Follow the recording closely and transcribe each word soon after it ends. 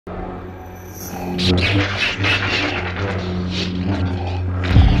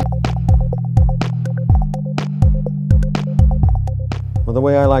Well, the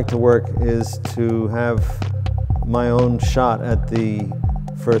way I like to work is to have my own shot at the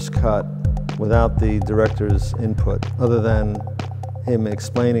first cut without the director's input, other than him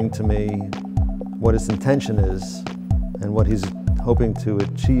explaining to me what his intention is and what he's hoping to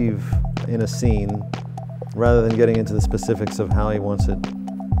achieve in a scene, rather than getting into the specifics of how he wants it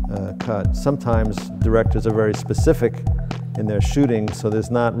cut. Sometimes directors are very specific in their shooting, so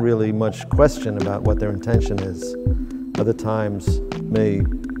there's not really much question about what their intention is. Other times may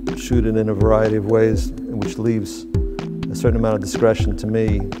shoot it in a variety of ways, which leaves a certain amount of discretion to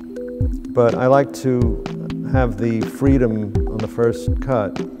me. But I like to have the freedom on the first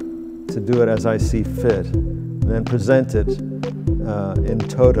cut to do it as I see fit, and then present it in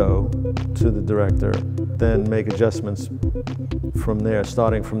toto to the director, then make adjustments from there,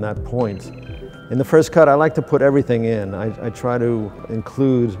 starting from that point. In the first cut, I like to put everything in. I try to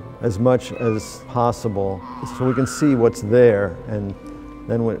include as much as possible so we can see what's there, and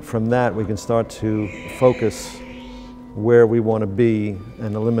then from that we can start to focus where we want to be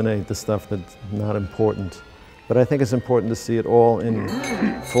and eliminate the stuff that's not important. But I think it's important to see it all in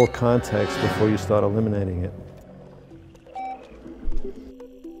full context before you start eliminating it.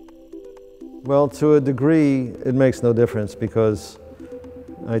 Well, to a degree, it makes no difference, because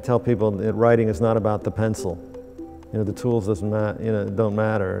I tell people that writing is not about the pencil. You know, the tools don't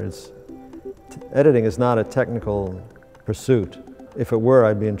matter. Editing is not a technical pursuit. If it were,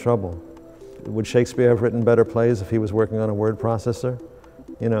 I'd be in trouble. Would Shakespeare have written better plays if he was working on a word processor?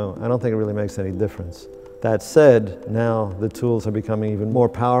 You know, I don't think it really makes any difference. That said, now the tools are becoming even more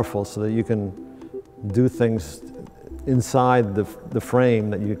powerful so that you can do things inside the frame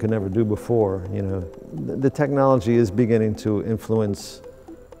that you could never do before. You know, the technology is beginning to influence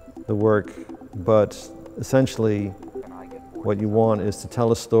the work, but essentially what you want is to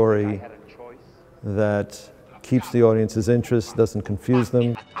tell a story that keeps the audience's interest, doesn't confuse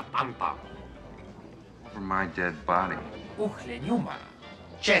them. Over my dead body.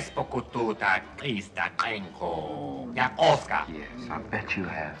 Yes, I bet you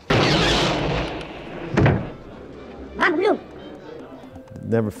have. It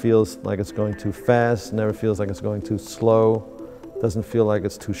never feels like it's going too fast, never feels like it's going too slow, doesn't feel like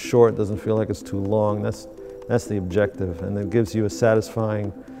it's too short, doesn't feel like it's too long. That's the objective, and it gives you a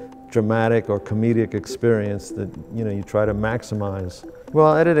satisfying dramatic or comedic experience that you try to maximize.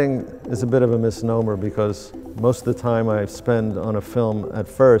 Well, editing is a bit of a misnomer, because most of the time I spend on a film at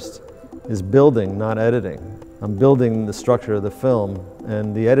first is building, not editing. I'm building the structure of the film,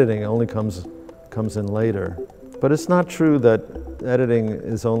 and the editing only comes in later. But it's not true that editing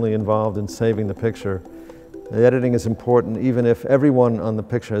is only involved in saving the picture. The editing is important even if everyone on the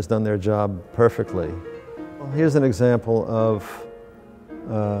picture has done their job perfectly. Well, here's an example of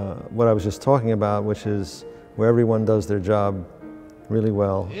what I was just talking about, which is where everyone does their job really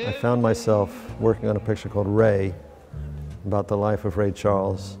well. I found myself working on a picture called Ray, about the life of Ray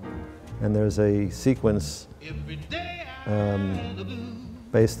Charles. And there's a sequence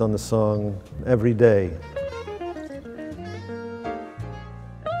based on the song Every Day.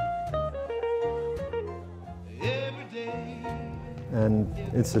 And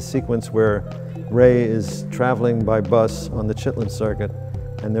it's a sequence where Ray is traveling by bus on the Chitlin circuit,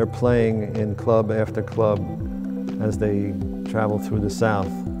 and they're playing in club after club as they travel through the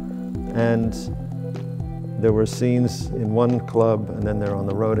South. And there were scenes in one club, and then they're on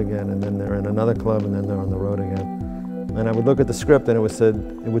the road again, and then they're in another club, and then they're on the road again. And I would look at the script, and it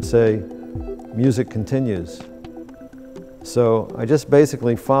would say, music continues. So I just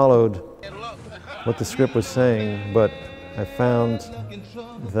basically followed what the script was saying, but I found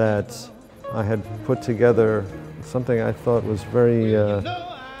that I had put together something I thought was very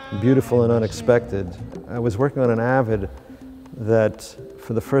beautiful and unexpected. I was working on an Avid that,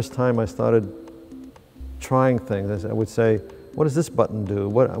 for the first time, I started trying things. I would say, what does this button do?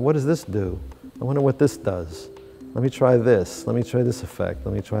 What does this do? I wonder what this does. Let me try this. Let me try this effect.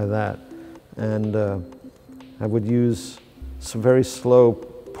 Let me try that. And I would use some very slow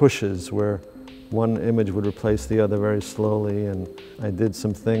pushes where one image would replace the other very slowly. And I did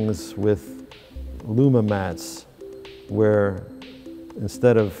some things with Luma mats, where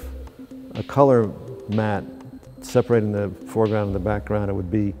instead of a color mat separating the foreground and the background, it would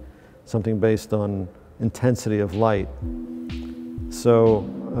be something based on intensity of light. So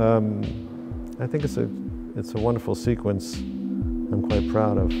I think it's a wonderful sequence I'm quite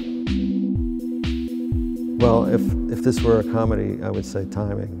proud of. Well, if this were a comedy, I would say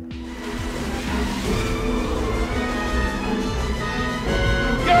timing.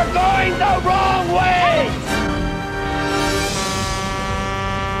 You're going going the wrong way!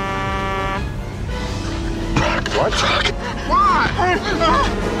 What?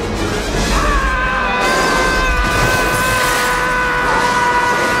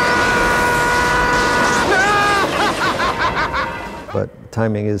 But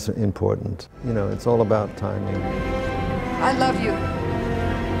timing is important. You know, it's all about timing. I love you.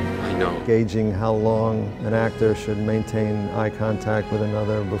 I know. Gauging how long an actor should maintain eye contact with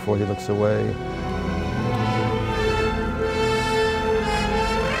another before he looks away.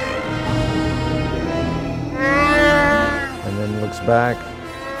 And then looks back.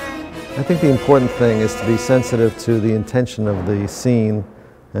 I think the important thing is to be sensitive to the intention of the scene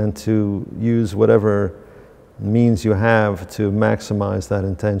and to use whatever means you have to maximize that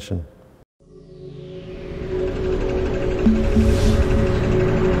intention.